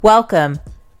Welcome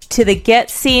to the Get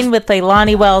Seen with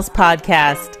Leilani Wells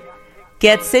podcast.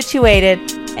 Get situated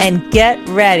and get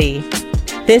ready.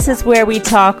 This is where we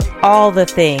talk all the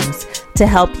things to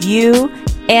help you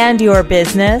and your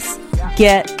business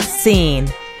get seen.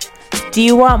 Do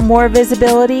you want more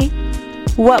visibility?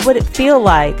 What would it feel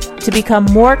like to become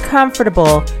more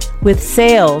comfortable with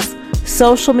sales,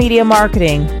 social media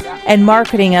marketing, and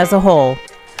marketing as a whole?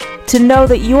 To know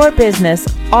that your business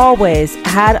always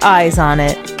had eyes on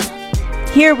it.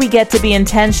 Here we get to be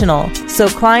intentional, so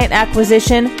client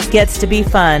acquisition gets to be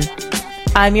fun.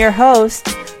 I'm your host,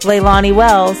 Leilani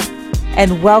Wells,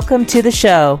 and welcome to the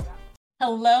show.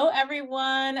 Hello,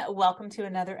 everyone. Welcome to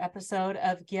another episode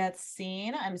of Get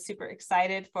Seen. I'm super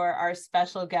excited for our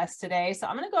special guest today. So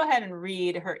I'm going to go ahead and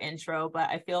read her intro,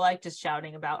 but I feel like just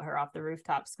shouting about her off the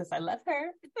rooftops because I love her.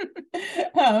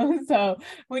 So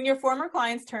when your former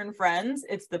clients turn friends,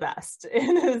 it's the best.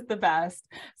 It is the best.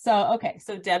 So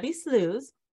Debbie Slews.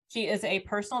 She is a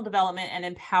personal development and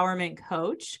empowerment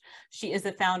coach. She is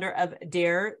the founder of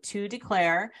Dare to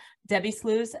Declare. Debbie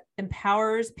Slews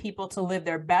empowers people to live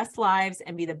their best lives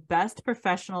and be the best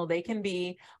professional they can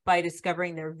be by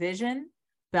discovering their vision,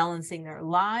 balancing their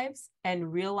lives,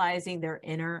 and realizing their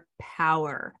inner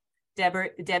power.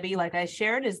 Debbie, like I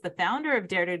shared, is the founder of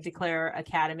Dare to Declare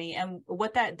Academy. And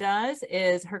what that does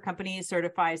is her company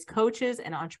certifies coaches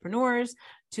and entrepreneurs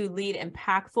to lead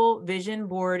impactful vision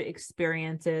board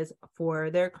experiences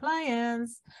for their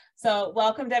clients. So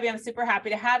welcome, Debbie. I'm super happy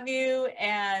to have you.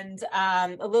 And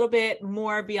a little bit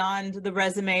more beyond the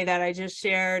resume that I just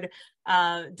shared.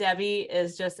 Debbie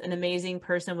is just an amazing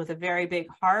person with a very big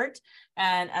heart.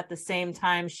 And at the same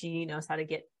time, she knows how to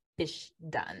get ish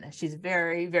done. She's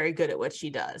very, very good at what she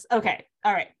does. Okay.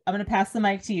 All right. I'm going to pass the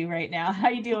mic to you right now. How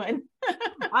you doing?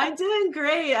 I'm doing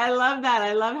great. I love that.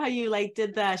 I love how you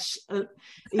did that.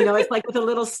 It's like with the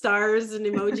little stars and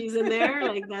emojis in there.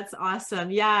 Like, that's awesome.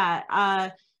 Yeah.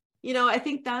 I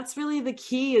think that's really the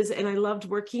key and I loved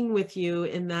working with you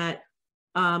in that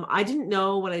I didn't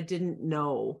know what I didn't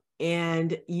know.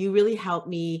 And you really helped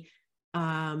me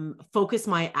focus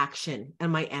my action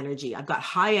and my energy. I've got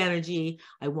high energy.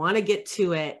 I want to get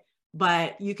to it,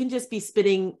 but you can just be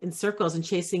spinning in circles and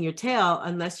chasing your tail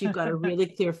unless you've got a really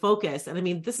clear focus. And I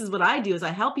mean, this is what I do is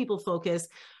I help people focus,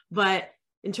 but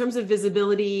in terms of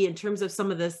visibility, in terms of some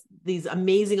of these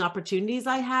amazing opportunities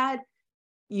I had,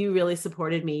 you really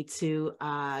supported me to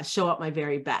show up my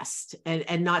very best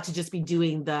and not to just be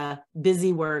doing the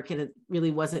busy work and it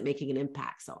really wasn't making an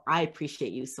impact. So I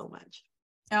appreciate you so much.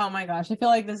 Oh my gosh, I feel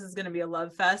like this is going to be a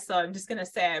love fest. So I'm just going to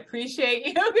say I appreciate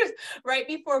you. Because right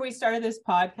before we started this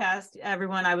podcast,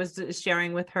 everyone, I was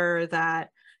sharing with her that,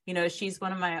 she's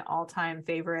one of my all-time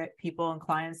favorite people and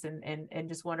clients and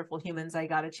just wonderful humans I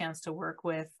got a chance to work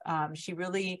with. She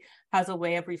really has a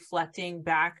way of reflecting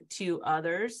back to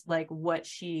others, like what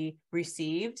she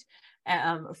received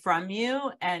from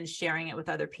you and sharing it with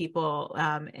other people.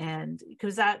 And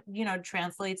because that,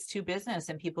 translates to business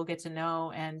and people get to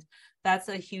know. And that's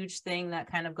a huge thing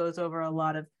that kind of goes over a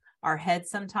lot of our heads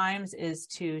sometimes, is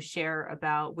to share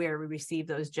about where we receive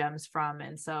those gems from.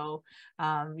 And so,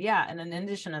 and in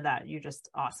addition to that, you're just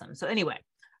awesome. So anyway,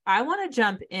 I want to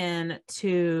jump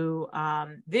into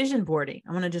vision boarding.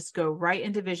 I want to just go right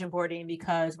into vision boarding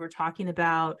because we're talking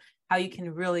about how you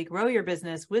can really grow your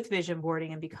business with vision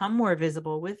boarding and become more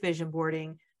visible with vision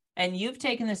boarding. And you've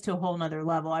taken this to a whole nother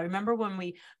level. I remember when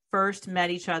we first met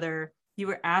each other, you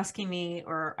were asking me,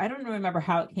 or I don't remember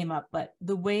how it came up, but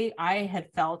the way I had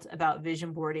felt about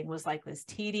vision boarding was like this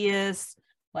tedious,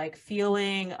 like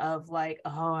feeling of like,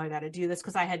 oh, I got to do this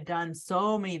because I had done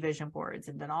so many vision boards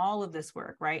and done all of this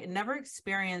work, right? And never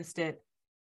experienced it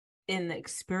in the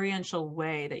experiential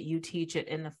way that you teach it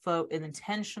in the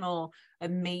intentional,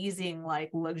 amazing,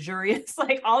 like luxurious,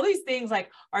 like all these things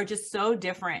like are just so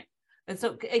different. And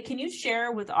so can you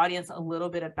share with the audience a little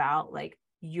bit about like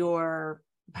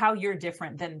how you're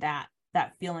different than that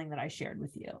feeling that I shared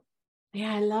with you?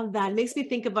 Yeah, I love that. It makes me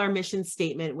think of our mission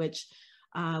statement, which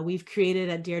we've created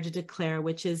at Dare to Declare,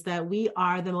 which is that we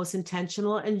are the most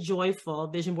intentional and joyful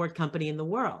vision board company in the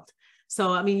world.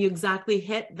 So, I mean, you exactly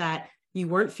hit that. You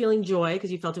weren't feeling joy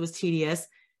because you felt it was tedious,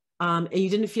 and you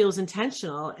didn't feel it was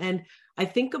intentional. And I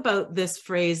think about this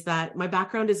phrase that my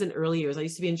background is in early years. I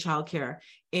used to be in childcare,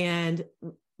 and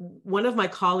one of my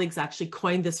colleagues actually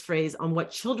coined this phrase on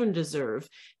what children deserve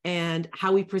and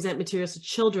how we present materials to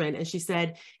children. And she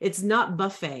said, it's not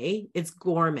buffet, it's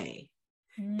gourmet.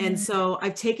 And so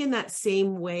I've taken that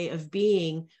same way of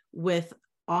being with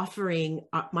offering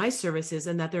my services,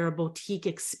 and that they're a boutique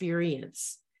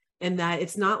experience. and that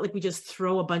it's not like we just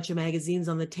throw a bunch of magazines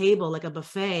on the table like a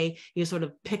buffet. You sort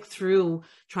of pick through,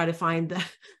 try to find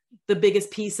the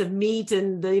biggest piece of meat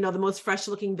and the, the most fresh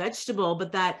looking vegetable,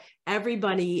 but that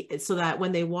everybody, so that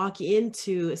when they walk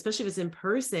into, especially if it's in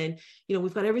person,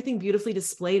 we've got everything beautifully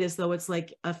displayed as though it's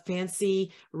like a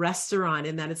fancy restaurant,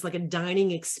 and that it's like a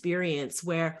dining experience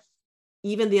where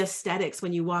even the aesthetics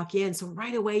when you walk in. So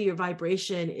right away, your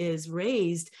vibration is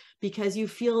raised because you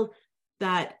feel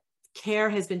that care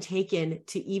has been taken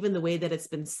to even the way that it's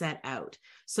been set out.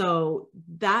 So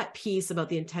that piece about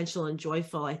the intentional and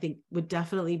joyful, I think, would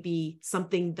definitely be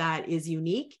something that is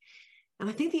unique. And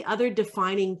I think the other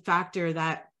defining factor,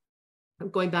 that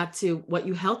going back to what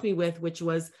you helped me with, which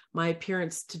was my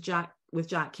appearance with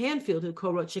Jack Canfield, who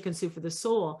co-wrote Chicken Soup for the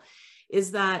Soul,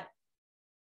 is that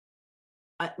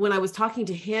when I was talking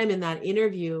to him in that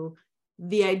interview,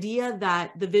 the idea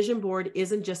that the vision board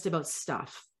isn't just about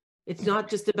stuff. It's not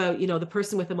just about, the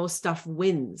person with the most stuff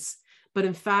wins, but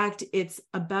in fact, it's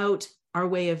about our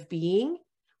way of being,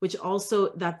 which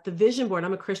also that the vision board,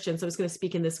 I'm a Christian, so I was going to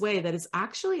speak in this way, that it's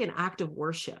actually an act of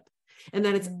worship, and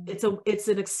that it's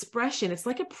an expression. It's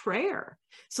like a prayer,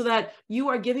 so that you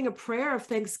are giving a prayer of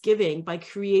thanksgiving by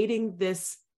creating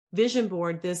this vision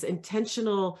board, this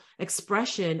intentional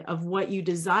expression of what you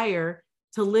desire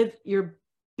to live your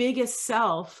biggest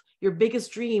self, your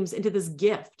biggest dreams into this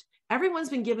gift. Everyone's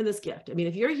been given this gift. I mean,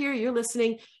 if you're here, you're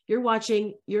listening, you're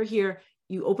watching, you're here,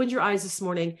 you opened your eyes this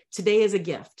morning, today is a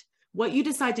gift. What you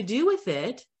decide to do with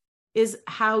it is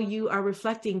how you are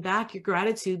reflecting back your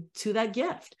gratitude to that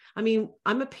gift. I mean,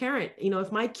 I'm a parent,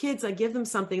 if my kids, I give them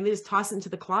something, they just toss it into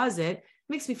the closet, it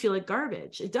makes me feel like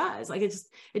garbage. It does. Like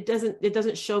it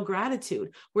doesn't show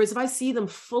gratitude. Whereas if I see them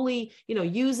fully,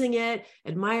 using it,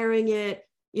 admiring it,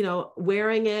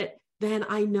 wearing it, then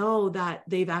I know that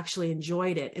they've actually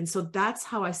enjoyed it. And so that's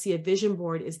how I see a vision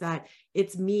board, is that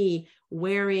it's me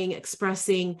wearing,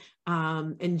 expressing,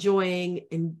 enjoying,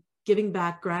 and giving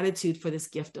back gratitude for this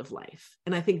gift of life.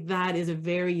 And I think that is a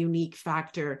very unique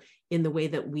factor in the way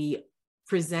that we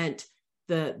present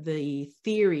the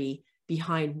theory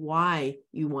behind why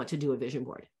you want to do a vision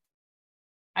board.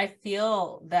 I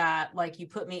feel that, like, you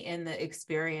put me in the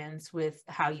experience with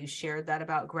how you shared that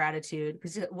about gratitude,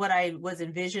 because what I was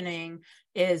envisioning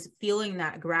is feeling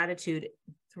that gratitude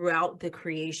throughout the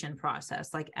creation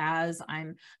process. Like, as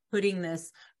I'm putting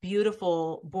this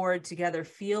beautiful board together,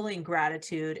 feeling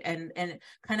gratitude and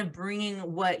kind of bringing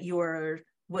what you're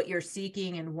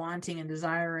seeking and wanting and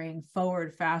desiring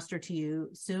forward faster to you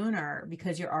sooner,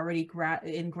 because you're already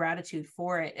in gratitude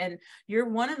for it. And you're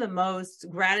one of the most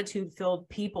gratitude filled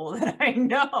people that I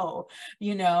know.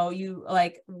 You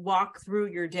like walk through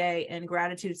your day in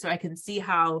gratitude. So I can see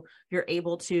how you're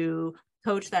able to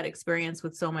coach that experience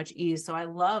with so much ease. So I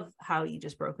love how you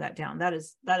just broke that down. That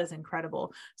is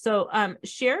incredible. So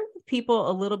share with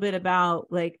people a little bit about,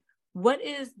 like, what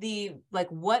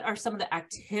are some of the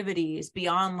activities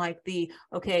beyond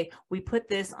okay, we put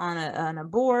this on a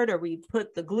board, or we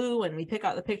put the glue and we pick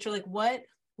out the picture. Like,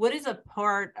 what is a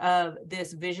part of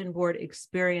this vision board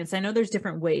experience? I know there's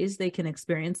different ways they can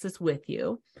experience this with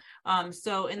you.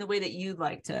 So in the way that you'd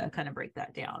like to kind of break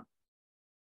that down.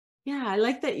 Yeah, I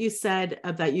like that you said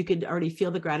that you could already feel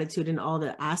the gratitude in all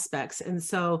the aspects. And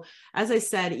so, as I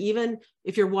said, even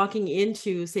if you're walking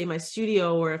into, say, my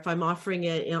studio, or if I'm offering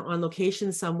it on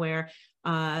location somewhere,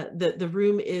 the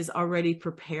room is already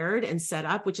prepared and set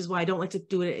up, which is why I don't like to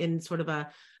do it in sort of a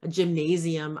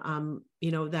gymnasium.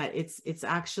 That it's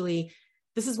actually,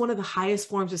 this is one of the highest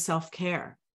forms of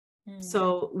self-care. Mm-hmm.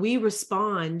 So we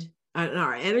respond, and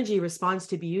our energy responds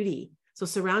to beauty. So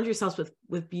surround yourselves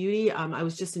with beauty. I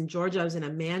was just in Georgia. I was in a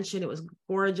mansion. It was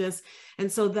gorgeous.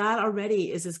 And so that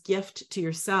already is this gift to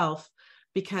yourself,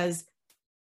 because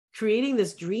creating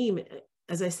this dream,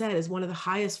 as I said, is one of the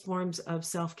highest forms of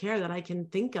self-care that I can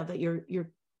think of, that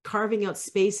you're carving out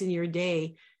space in your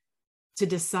day to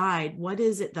decide, what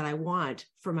is it that I want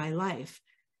for my life?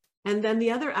 And then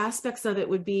the other aspects of it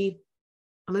would be,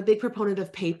 I'm a big proponent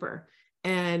of paper.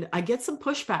 And I get some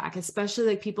pushback, especially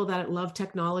like people that love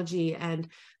technology, and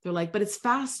they're like, but it's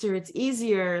faster, it's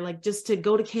easier, like just to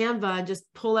go to Canva and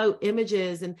just pull out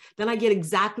images, and then I get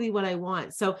exactly what I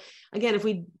want. So again, if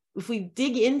we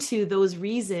dig into those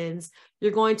reasons,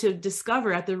 you're going to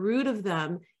discover at the root of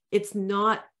them, it's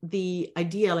not the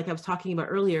idea like I was talking about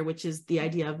earlier, which is the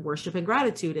idea of worship and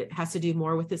gratitude. It has to do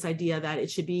more with this idea that it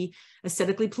should be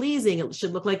aesthetically pleasing. It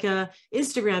should look like a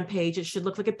Instagram page. It should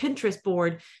look like a Pinterest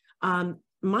board.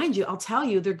 Mind you, I'll tell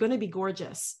you, they're going to be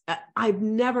gorgeous. I've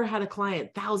never had a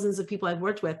client, thousands of people I've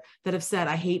worked with, that have said,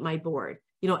 I hate my board.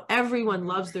 Everyone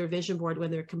loves their vision board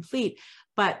when they're complete,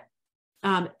 but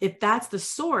if that's the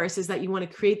source, is that you want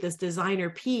to create this designer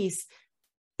piece,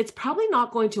 it's probably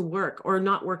not going to work, or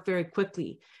not work very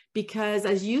quickly. Because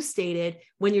as you stated,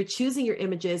 when you're choosing your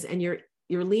images and you're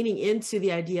leaning into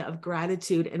the idea of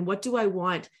gratitude and what do I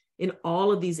want in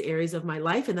all of these areas of my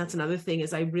life. And that's another thing,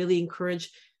 is I really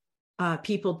encourage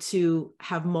people to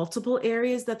have multiple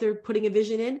areas that they're putting a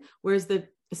vision in. Whereas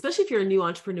especially if you're a new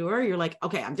entrepreneur, you're like,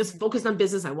 okay, I'm just focused on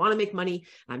business. I want to make money.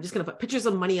 And I'm just going to put pictures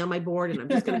of money on my board, and I'm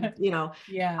just going to,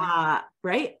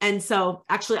 right. And so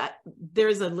actually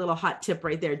there's a little hot tip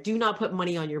right there. Do not put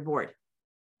money on your board.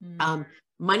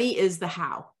 Money is the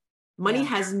how. Money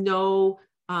has no,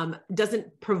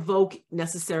 doesn't provoke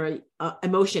necessary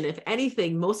emotion. If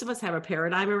anything, most of us have a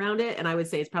paradigm around it. And I would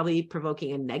say it's probably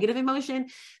provoking a negative emotion.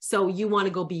 So you want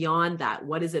to go beyond that.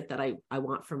 What is it that I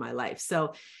want for my life?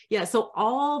 So yeah, so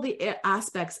all the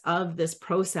aspects of this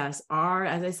process are,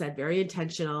 as I said, very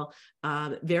intentional,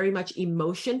 very much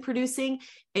emotion producing.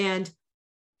 And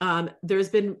there's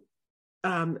been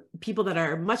people that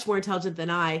are much more intelligent than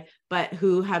I, but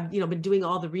who have, been doing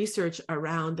all the research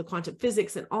around the quantum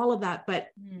physics and all of that. But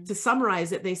to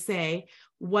summarize it, they say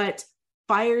what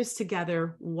fires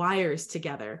together, wires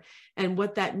together. And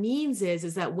what that means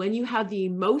is that when you have the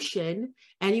emotion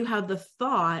and you have the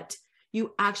thought,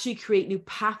 you actually create new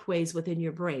pathways within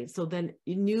your brain. So then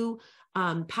new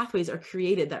pathways are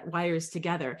created that wires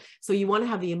together. So you want to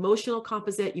have the emotional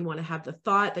composite, you want to have the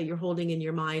thought that you're holding in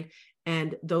your mind,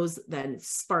 and those then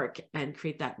spark and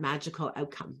create that magical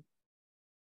outcome.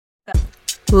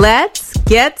 Let's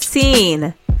get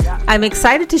seen. I'm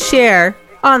excited to share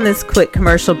on this quick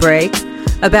commercial break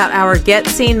about our Get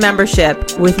Seen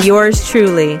membership with yours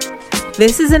truly.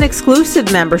 This is an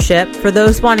exclusive membership for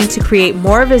those wanting to create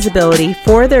more visibility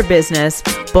for their business,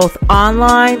 both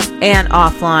online and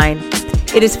offline.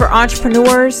 It is for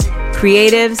entrepreneurs,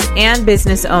 creatives, and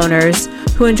business owners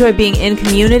who enjoy being in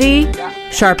community,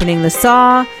 sharpening the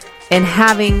saw, and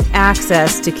having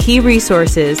access to key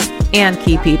resources and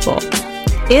key people.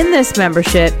 In this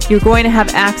membership, you're going to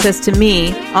have access to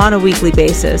me on a weekly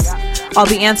basis. I'll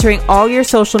be answering all your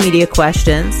social media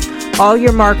questions, all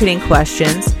your marketing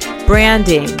questions,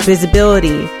 branding,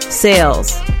 visibility,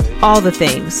 sales, all the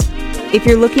things. If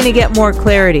you're looking to get more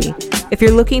clarity, if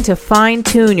you're looking to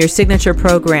fine-tune your signature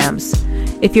programs,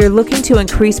 if you're looking to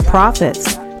increase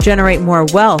profits, generate more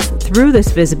wealth through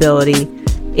this visibility,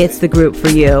 it's the group for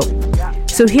you.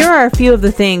 So here are a few of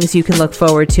the things you can look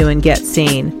forward to and Get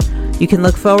Seen. You can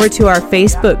look forward to our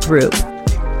Facebook group.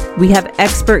 We have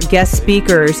expert guest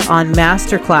speakers on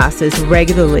masterclasses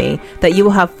regularly that you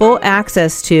will have full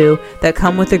access to that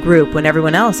come with the group when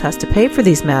everyone else has to pay for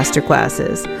these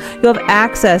masterclasses. You'll have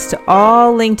access to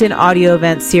all LinkedIn audio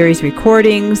event series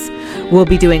recordings. We'll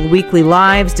be doing weekly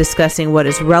lives discussing what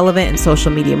is relevant in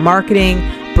social media marketing,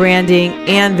 branding,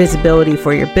 and visibility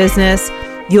for your business.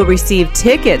 You'll receive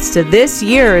tickets to this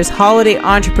year's Holiday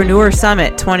Entrepreneur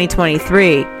Summit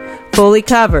 2023, fully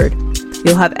covered.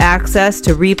 You'll have access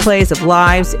to replays of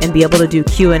lives and be able to do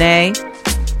Q&A.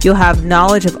 You'll have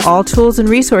knowledge of all tools and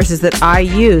resources that I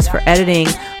use for editing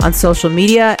on social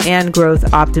media and growth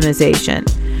optimization.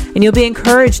 And you'll be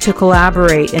encouraged to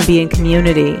collaborate and be in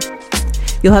community.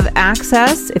 You'll have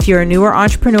access, if you're a newer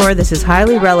entrepreneur, this is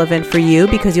highly relevant for you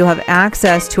because you'll have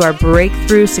access to our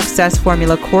Breakthrough Success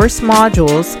Formula course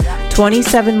modules,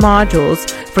 27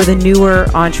 modules for the newer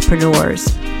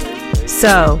entrepreneurs.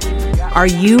 So, are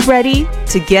you ready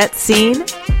to get seen?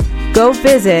 Go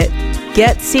visit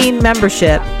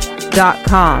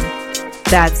GetSeenMembership.com.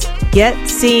 That's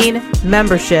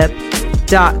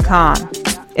GetSeenMembership.com.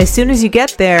 As soon as you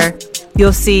get there,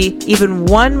 you'll see even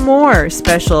one more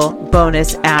special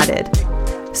bonus added.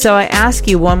 So I ask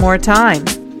you one more time,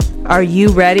 are you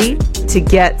ready to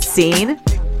get seen?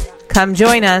 Come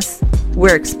join us.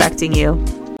 We're expecting you.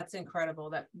 That's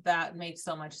incredible. That makes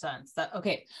so much sense.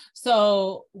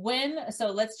 So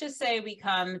let's just say we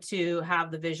come to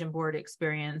have the vision board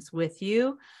experience with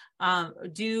you.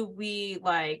 Do we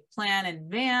plan in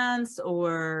advance,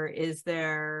 or is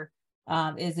it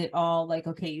all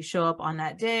okay, you show up on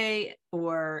that day,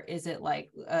 or is it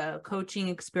a coaching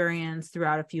experience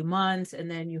throughout a few months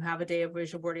and then you have a day of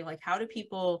vision boarding? How do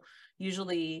people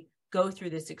usually go through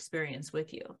this experience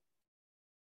with you?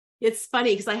 It's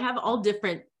funny because I have all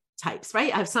different types,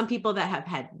 right? I have some people that have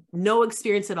had no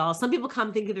experience at all. Some people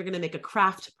come thinking they're going to make a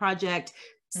craft project.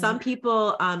 Some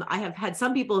people, I have had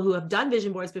some people who have done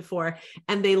vision boards before,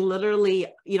 and they literally,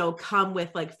 come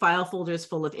with file folders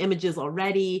full of images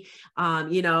already,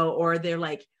 or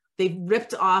they've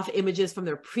ripped off images from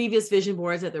their previous vision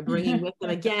boards that they're bringing with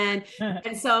them again.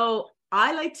 And so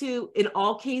I like to, in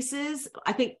all cases,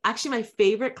 I think actually my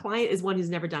favorite client is one who's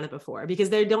never done it before, because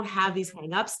they don't have these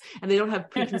hangups and they don't have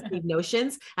preconceived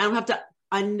notions. I don't have to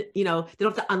they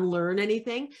don't have to unlearn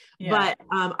anything. Yeah.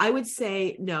 But I would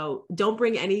say, no, don't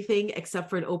bring anything except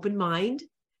for an open mind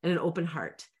and an open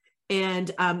heart. And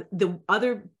the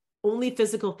other only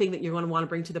physical thing that you're going to want to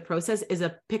bring to the process is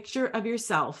a picture of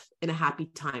yourself in a happy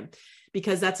time,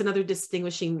 because that's another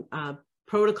distinguishing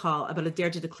protocol about a Dare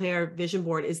to Declare vision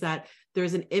board, is that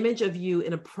there's an image of you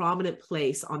in a prominent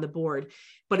place on the board,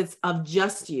 but it's of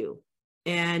just you.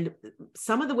 And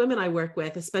some of the women I work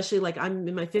with, especially like I'm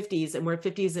in my 50s and we're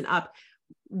 50s and up,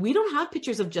 we don't have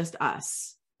pictures of just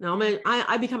us. Now,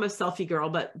 I become a selfie girl,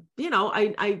 but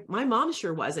my mom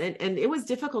sure was, and it was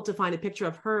difficult to find a picture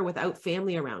of her without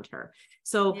family around her.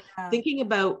 So thinking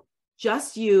about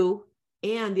just you,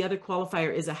 and the other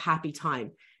qualifier is a happy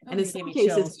time. Oh, and in some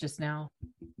cases, just now.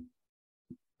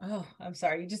 Oh, I'm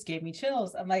sorry, you just gave me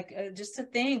chills. I'm like, just to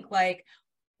think, like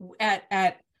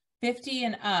at 50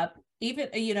 and up, even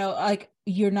like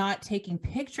you're not taking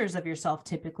pictures of yourself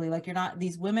typically, like you're not,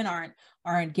 these women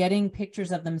aren't getting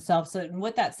pictures of themselves. So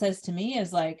what that says to me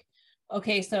is like,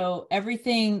 okay, so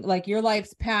everything, like your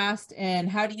life's past, and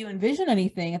how do you envision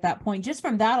anything at that point? Just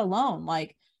from that alone,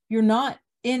 like you're not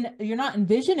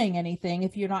envisioning anything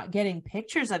if you're not getting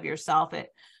pictures of yourself.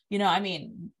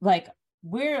 Like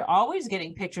we're always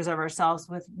getting pictures of ourselves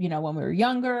with, when we were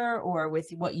younger, or with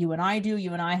what you and I do.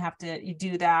 You and I have to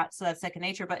do that. So that's second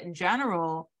nature. But in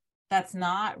general, that's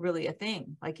not really a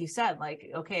thing. Like you said,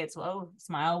 like, okay, it's,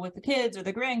 smile with the kids or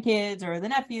the grandkids or the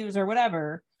nephews or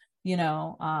whatever, or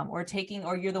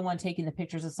you're the one taking the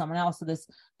pictures of someone else. So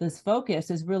this focus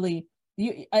is really,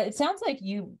 it sounds like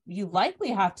you likely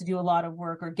have to do a lot of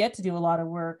work, or get to do a lot of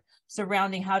work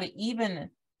surrounding how to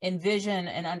even envision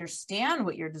and understand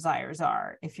what your desires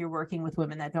are if you're working with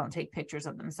women that don't take pictures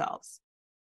of themselves.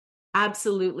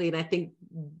 Absolutely. And I think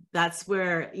that's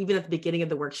where, even at the beginning of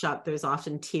the workshop, there's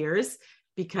often tears,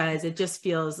 because it just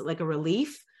feels like a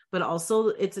relief, but also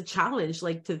it's a challenge,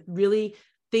 like to really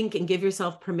think and give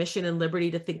yourself permission and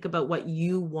liberty to think about what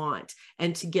you want,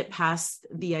 and to get past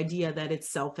the idea that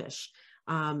it's selfish,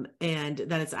 and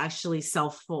that it's actually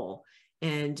self-full.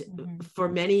 And for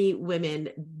many women,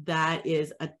 that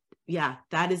is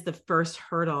the first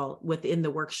hurdle within the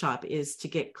workshop, is to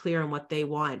get clear on what they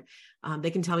want.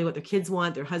 They can tell me what their kids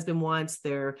want, their husband wants,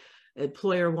 their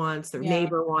employer wants, their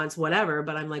neighbor wants, whatever.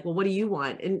 But I'm like, well, what do you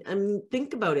want? And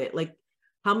think about it. Like,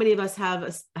 how many of us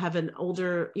have an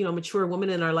older, mature woman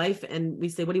in our life, and we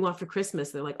say, what do you want for Christmas?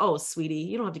 And they're like, oh, sweetie,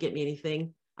 you don't have to get me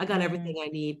anything. I got everything I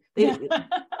need.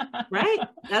 Right?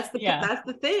 That's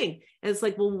the thing. And it's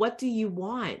like, well, what do you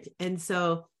want? And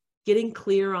so getting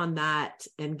clear on that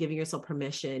and giving yourself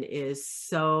permission is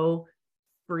so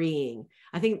freeing.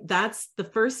 I think that's the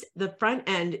front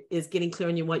end is getting clear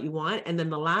on what you want. And then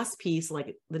the last piece,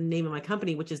 like the name of my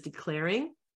company, which is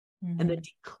declaring, and then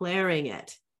declaring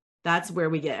it. That's where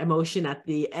we get emotion at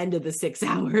the end of the 6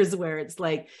 hours, where it's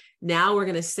like, now we're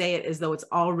going to say it as though it's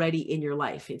already in your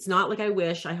life. It's not like, I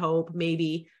wish, I hope,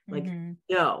 maybe, like,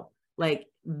 no, like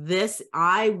this,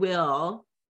 I will,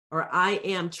 or I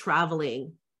am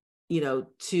traveling,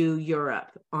 to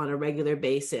Europe on a regular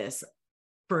basis,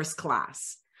 first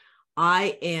class.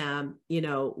 I am,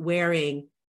 wearing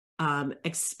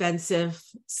expensive,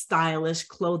 stylish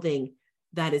clothing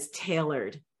that is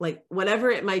tailored, like whatever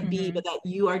it might be, but that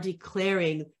you are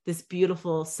declaring this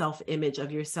beautiful self-image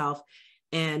of yourself.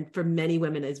 And for many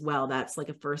women as well, that's like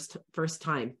a first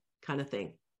time kind of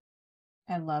thing.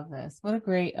 I love this.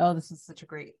 This is such a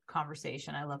great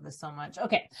conversation. I love this so much.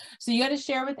 Okay. So you got to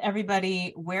share with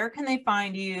everybody, where can they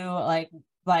find you? Like,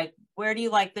 where do you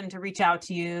like them to reach out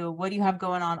to you? What do you have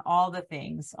going on? All the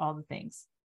things.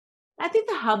 I think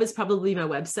the hub is probably my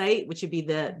website, which would be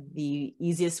the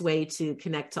easiest way to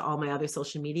connect to all my other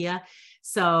social media.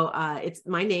 So it's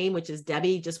my name, which is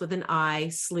Debbie, just with an I,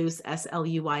 Sluys,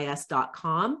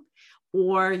 SLUYS.com.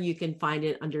 Or you can find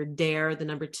it under Dare,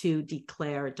 2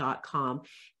 Declare.com.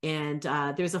 And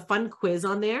there's a fun quiz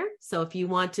on there. So if you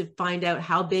want to find out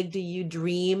how big do you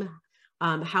dream,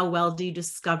 how well do you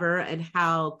discover, and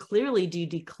how clearly do you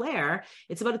declare,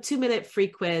 it's about a 2-minute free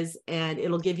quiz, and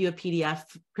it'll give you a PDF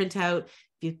printout.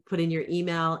 You put in your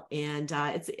email, and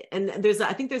I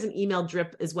think there's an email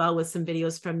drip as well with some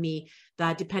videos from me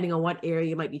that, depending on what area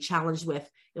you might be challenged with,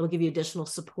 it'll give you additional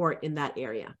support in that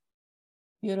area.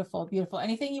 Beautiful, beautiful.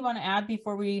 Anything you want to add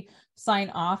before we sign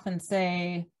off and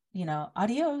say,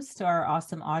 adios to our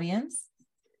awesome audience?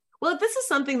 Well, if this is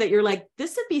something that you're like,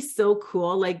 this would be so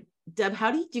cool, like, Deb, how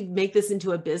did you make this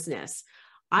into a business?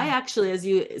 I actually, as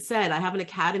you said, I have an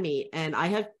academy, and I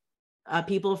have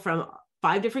people from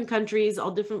 5 different countries,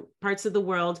 all different parts of the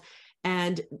world,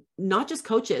 and not just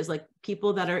coaches, like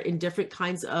people that are in different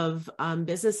kinds of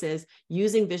businesses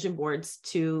using vision boards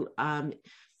to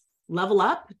level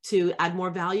up, to add more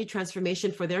value,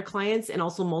 transformation for their clients, and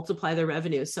also multiply their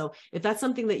revenue. So if that's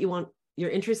something that you're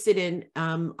interested in,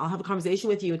 I'll have a conversation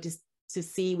with you to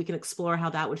see, we can explore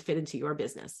how that would fit into your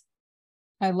business.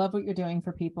 I love what you're doing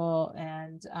for people,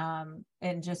 and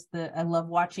just I love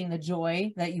watching the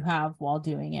joy that you have while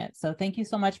doing it. So thank you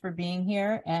so much for being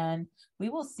here, and we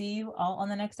will see you all on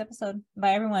the next episode.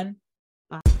 Bye, everyone.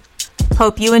 Bye.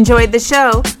 Hope you enjoyed the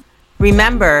show.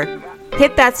 Remember,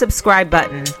 hit that subscribe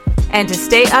button, and to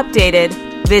stay updated,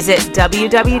 visit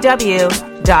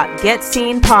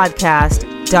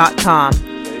www.getseenpodcast.com.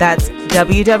 That's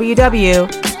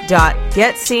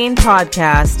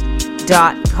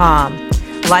www.getseenpodcast.com.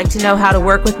 Like to know how to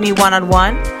work with me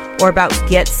one-on-one or about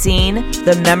Get Seen,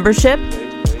 the membership?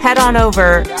 Head on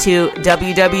over to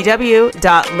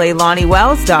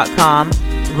www.leilaniwells.com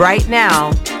right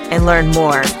now and learn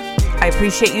more. I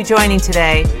appreciate you joining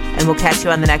today, and we'll catch you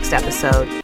on the next episode.